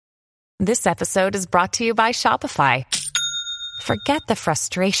This episode is brought to you by Shopify. Forget the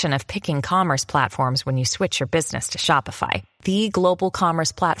frustration of picking commerce platforms when you switch your business to Shopify, the global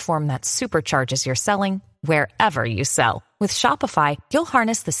commerce platform that supercharges your selling wherever you sell. With Shopify, you'll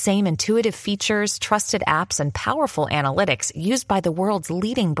harness the same intuitive features, trusted apps, and powerful analytics used by the world's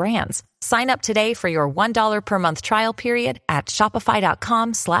leading brands. Sign up today for your $1 per month trial period at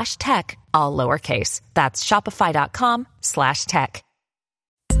shopify.com/tech, all lowercase. That's shopify.com/tech.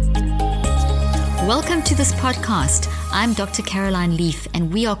 Welcome to this podcast. I'm Dr. Caroline Leaf,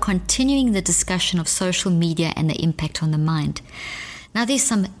 and we are continuing the discussion of social media and the impact on the mind. Now, there's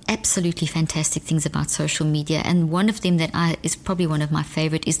some absolutely fantastic things about social media, and one of them that is probably one of my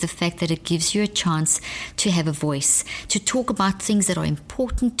favorite is the fact that it gives you a chance to have a voice, to talk about things that are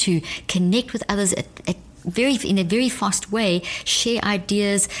important, to connect with others in a very fast way, share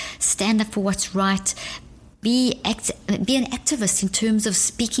ideas, stand up for what's right. Be an activist in terms of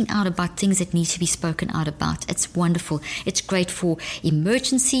speaking out about things that need to be spoken out about. It's wonderful. It's great for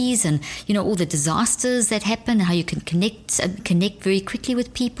emergencies and, all the disasters that happen, how you can connect very quickly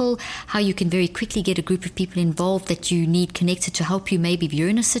with people, how you can very quickly get a group of people involved that you need connected to help you maybe if you're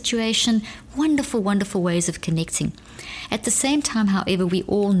in a situation. Wonderful, wonderful ways of connecting. At the same time, however, we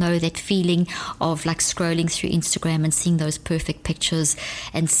all know that feeling of like scrolling through Instagram and seeing those perfect pictures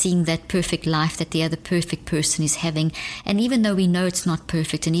and seeing that perfect life that the other perfect person is having. And even though we know it's not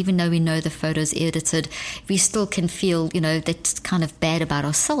perfect, and even though we know the photo's edited, we still can feel, that's kind of bad about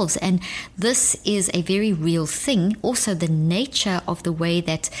ourselves. And this is a very real thing. Also, the nature of the way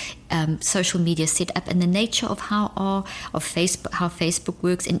that social media is set up and the nature of how Facebook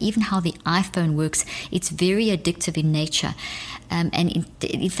works, and even how the iPhone works, it's very addictive in nature. And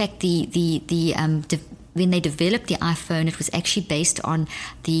in fact, when they developed the iPhone, it was actually based on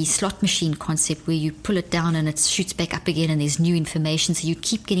the slot machine concept, where you pull it down and it shoots back up again and there's new information. So you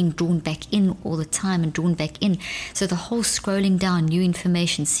keep getting drawn back in all the time and drawn back in. So the whole scrolling down, new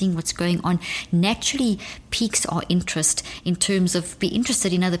information, seeing what's going on, naturally piques our interest in terms of be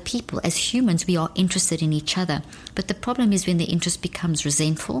interested in other people. As humans, we are interested in each other. But the problem is when the interest becomes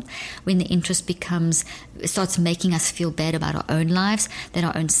resentful, when the interest starts making us feel bad about our own lives, that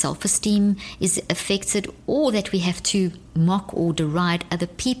our own self-esteem is affected, or that we have to mock or deride other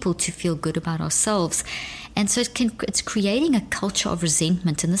people to feel good about ourselves. And so it's creating a culture of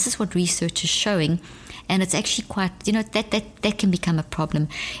resentment, and this is what research is showing. And it's actually quite, that can become a problem.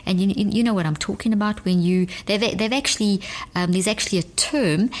 And you know what I'm talking about when they've actually, there's actually a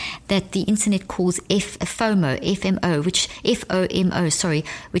term that the internet calls FOMO,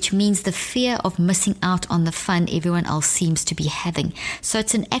 which means the fear of missing out on the fun everyone else seems to be having. So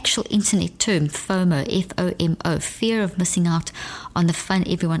it's an actual internet term, FOMO, FOMO, fear of missing out on the fun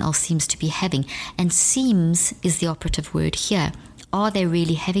everyone else seems to be having. And seems is the operative word here. Are they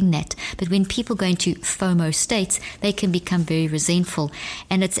really having that? But when people go into FOMO states, they can become very resentful.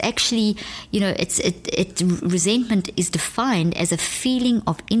 And it's actually, resentment is defined as a feeling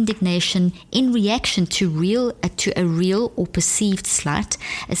of indignation in reaction to a real or perceived slight,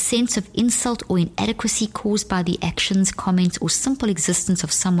 a sense of insult or inadequacy caused by the actions, comments, or simple existence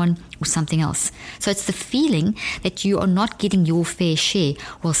of someone or something else. So it's the feeling that you are not getting your fair share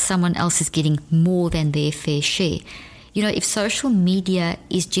while someone else is getting more than their fair share. If social media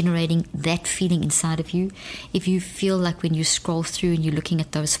is generating that feeling inside of you, if you feel like when you scroll through and you're looking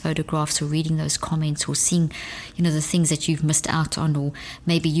at those photographs or reading those comments or seeing, the things that you've missed out on, or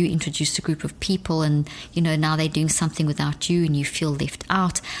maybe you introduced a group of people and, now they're doing something without you and you feel left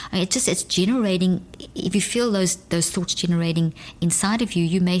out. It's generating, if you feel those thoughts generating inside of you,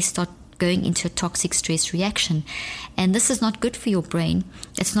 you may start going into a toxic stress reaction. And this is not good for your brain.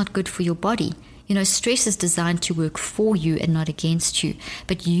 It's not good for your body. Stress is designed to work for you and not against you.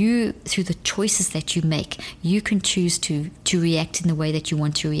 But you, through the choices that you make, you can choose to react in the way that you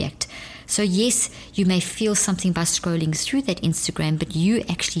want to react. So yes, you may feel something by scrolling through that Instagram, but you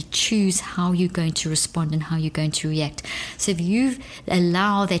actually choose how you're going to respond and how you're going to react. So if you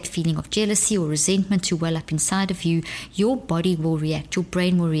allow that feeling of jealousy or resentment to well up inside of you, your body will react, your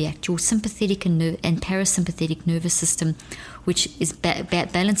brain will react, your sympathetic and parasympathetic nervous system, which is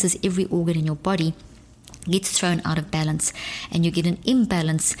balances every organ in your body, gets thrown out of balance, and you get an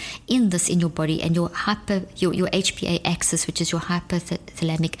imbalance in your body, and your HPA axis, which is your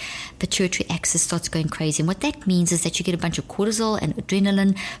hypothalamic pituitary axis, starts going crazy. And what that means is that you get a bunch of cortisol and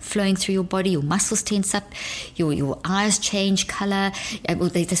adrenaline flowing through your body. Your muscles tense up, your eyes change color,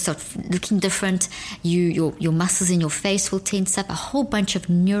 they start looking different. Your muscles in your face will tense up. A whole bunch of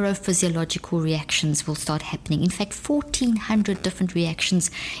neurophysiological reactions will start happening. In fact, 1,400 different reactions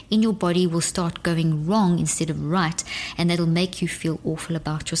in your body will start going wrong wrong instead of right, and that'll make you feel awful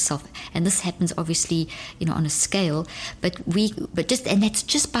about yourself. And this happens obviously, on a scale, and that's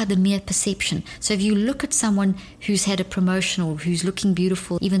just by the mere perception. So if you look at someone who's had a promotion or who's looking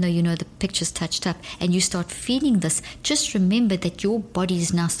beautiful, even though the picture's touched up, and you start feeling this, just remember that your body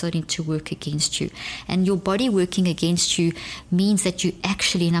is now starting to work against you. And your body working against you means that you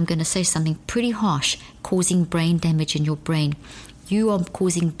actually, and I'm going to say something pretty harsh, causing brain damage in your brain. You are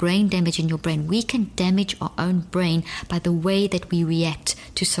causing brain damage in your brain. We can damage our own brain by the way that we react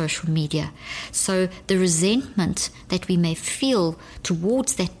to social media. So the resentment that we may feel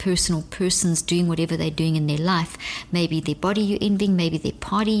towards that person or persons doing whatever they're doing in their life, maybe their body you're envying, maybe their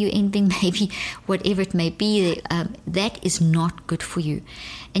party you're envying, maybe whatever it may be, that is not good for you.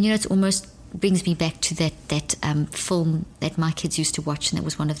 And it's almost brings me back to that film that my kids used to watch, and that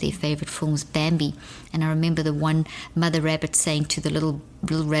was one of their favorite films, Bambi. And I remember the one mother rabbit saying to the little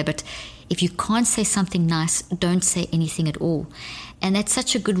rabbit, if you can't say something nice, don't say anything at all. And that's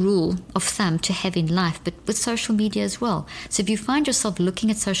such a good rule of thumb to have in life, but with social media as well. So if you find yourself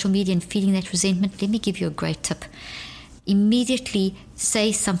looking at social media and feeling that resentment, let me give you a great tip. Immediately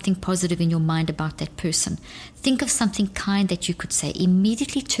say something positive in your mind about that person. Think of something kind that you could say.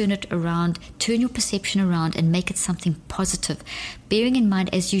 Immediately turn it around, turn your perception around and make it something positive. Bearing in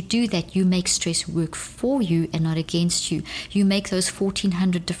mind, as you do that, you make stress work for you and not against you. You make those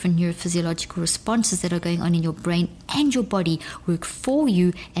 1,400 different neurophysiological responses that are going on in your brain and your body work for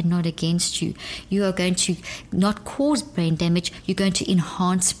you and not against you. You are going to not cause brain damage, you're going to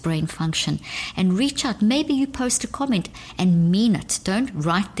enhance brain function. And reach out. Maybe you post a comment and mean it. Don't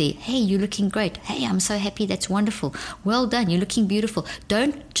write there, hey, you're looking great. Hey, I'm so happy. That's wonderful. Well done. You're looking beautiful.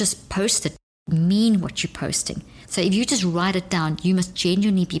 Don't just post it. Mean what you're posting. So if you just write it down, you must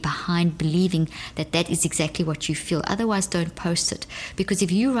genuinely be behind believing that that is exactly what you feel. Otherwise, don't post it. Because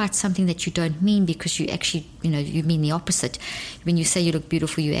if you write something that you don't mean because you actually, you mean the opposite. When you say you look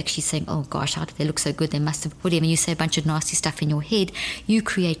beautiful, you're actually saying, oh gosh, how did they look so good? They must have, whatever. You say a bunch of nasty stuff in your head, you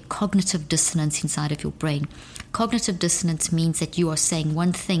create cognitive dissonance inside of your brain. Cognitive dissonance means that you are saying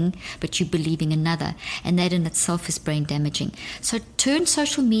one thing, but you're believing another. And that in itself is brain damaging. So turn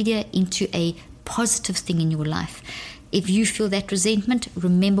social media into a positive thing in your life. If you feel that resentment,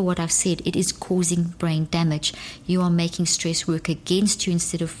 remember what I've said. It is causing brain damage. You are making stress work against you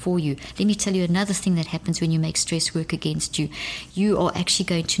instead of for you. Let me tell you another thing that happens when you make stress work against you. You are actually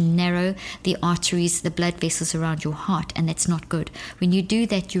going to narrow the arteries, the blood vessels around your heart, and that's not good. When you do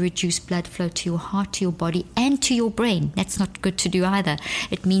that, you reduce blood flow to your heart, to your body, and to your brain. That's not good to do either.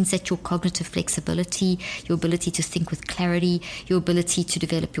 It means that your cognitive flexibility, your ability to think with clarity, your ability to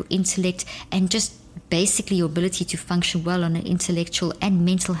develop your intellect, and just basically your ability to function well on an intellectual and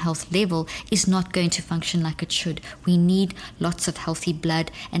mental health level is not going to function like it should. We need lots of healthy blood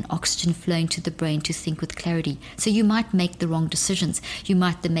and oxygen flowing to the brain to think with clarity. So you might make the wrong decisions. You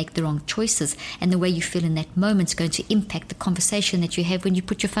might make the wrong choices. And the way you feel in that moment is going to impact the conversation that you have when you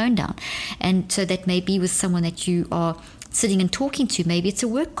put your phone down. And so that may be with someone that you are sitting and talking to. Maybe it's a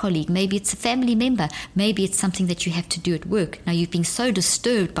work colleague, maybe it's a family member, maybe it's something that you have to do at work. Now you've been so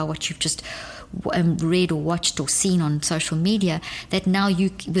disturbed by what you've just read or watched or seen on social media that now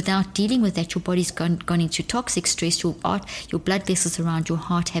you, without dealing with that, your body's gone into toxic stress. Your blood vessels around your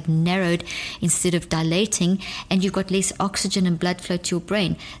heart have narrowed instead of dilating, and you've got less oxygen and blood flow to your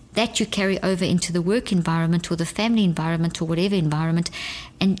brain. That you carry over into the work environment or the family environment or whatever environment.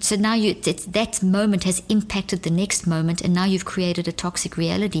 And so now that moment has impacted the next moment, and now you've created a toxic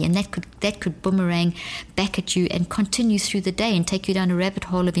reality, and that could boomerang back at you and continue through the day and take you down a rabbit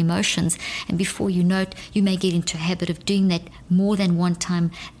hole of emotions. And before you know it, you may get into a habit of doing that more than one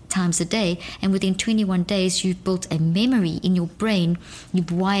times a day, and within 21 days you've built a memory in your brain.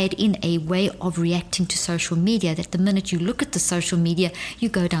 You've wired in a way of reacting to social media that the minute you look at the social media, you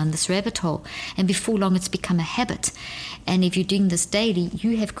go down this rabbit hole, and before long it's become a habit. And if you're doing this daily,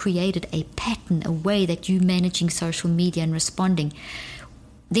 you have created a pattern, a way that you're managing social media and responding.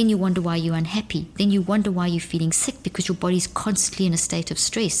 Then you wonder why you're unhappy. Then you wonder why you're feeling sick, because your body's constantly in a state of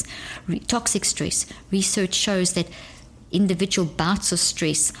stress, toxic stress. Research shows that individual bouts of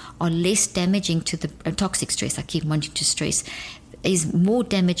stress are less damaging to the toxic stress. I keep wanting to stress is more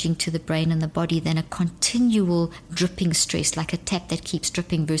damaging to the brain and the body than a continual dripping stress, like a tap that keeps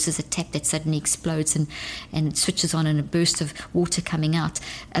dripping versus a tap that suddenly explodes and switches on and a burst of water coming out.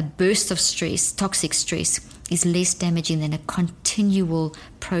 A burst of stress, toxic stress, is less damaging than a continual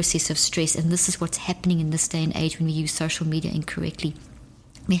process of stress. And this is what's happening in this day and age when we use social media incorrectly.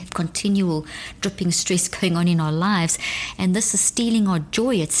 We have continual dripping stress going on in our lives, and this is stealing our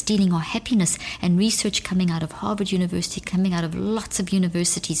joy, it's stealing our happiness. And research coming out of Harvard University, coming out of lots of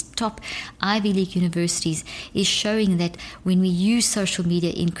universities, top Ivy League universities, is showing that when we use social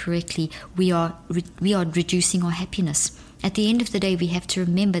media incorrectly, we are reducing our happiness. At the end of the day, we have to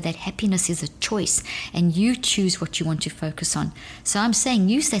remember that happiness is a choice, and you choose what you want to focus on. So I'm saying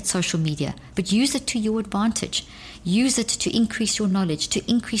use that social media, but use it to your advantage. Use it to increase your knowledge, to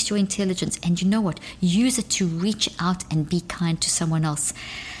increase your intelligence, and you know what? Use it to reach out and be kind to someone else.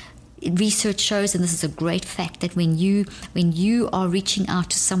 Research shows, and this is a great fact, that when you are reaching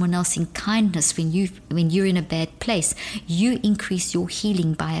out to someone else in kindness, when you're in a bad place, you increase your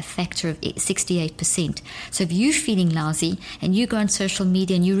healing by a factor of 68%. So if you're feeling lousy and you go on social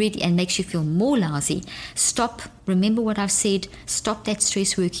media and and makes you feel more lousy, stop. Remember what I've said. Stop that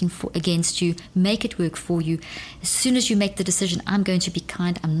stress working against you. Make it work for you. As soon as you make the decision, I'm going to be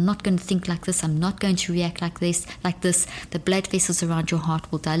kind. I'm not going to think like this. I'm not going to react like this. The blood vessels around your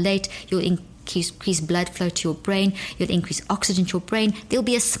heart will dilate. You'll increase blood flow to your brain. You'll increase oxygen to your brain. There'll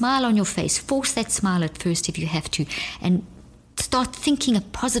be a smile on your face. Force that smile at first if you have to. And start thinking a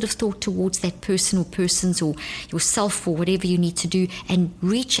positive thought towards that person or persons or yourself or whatever you need to do, and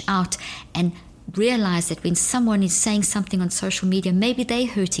reach out and realize that when someone is saying something on social media, maybe they're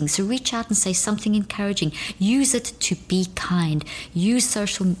hurting. So reach out and say something encouraging. Use it to be kind. Use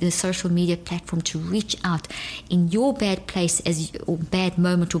the social media platform to reach out in your bad place or bad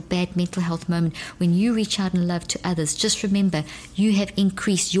moment or bad mental health moment. When you reach out in love to others, just remember you have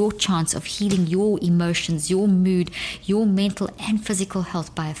increased your chance of healing your emotions, your mood, your mental and physical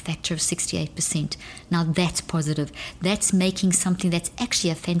health by a factor of 68%. Now that's positive. That's making something that's actually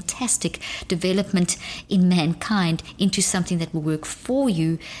a fantastic development in mankind into something that will work for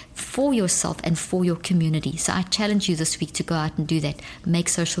you, for yourself, and for your community. So I challenge you this week to go out and do that. Make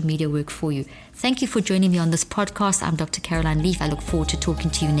social media work for you. Thank you for joining me on this podcast. I'm Dr. Caroline Leaf. I look forward to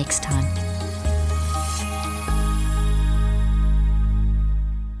talking to you next time.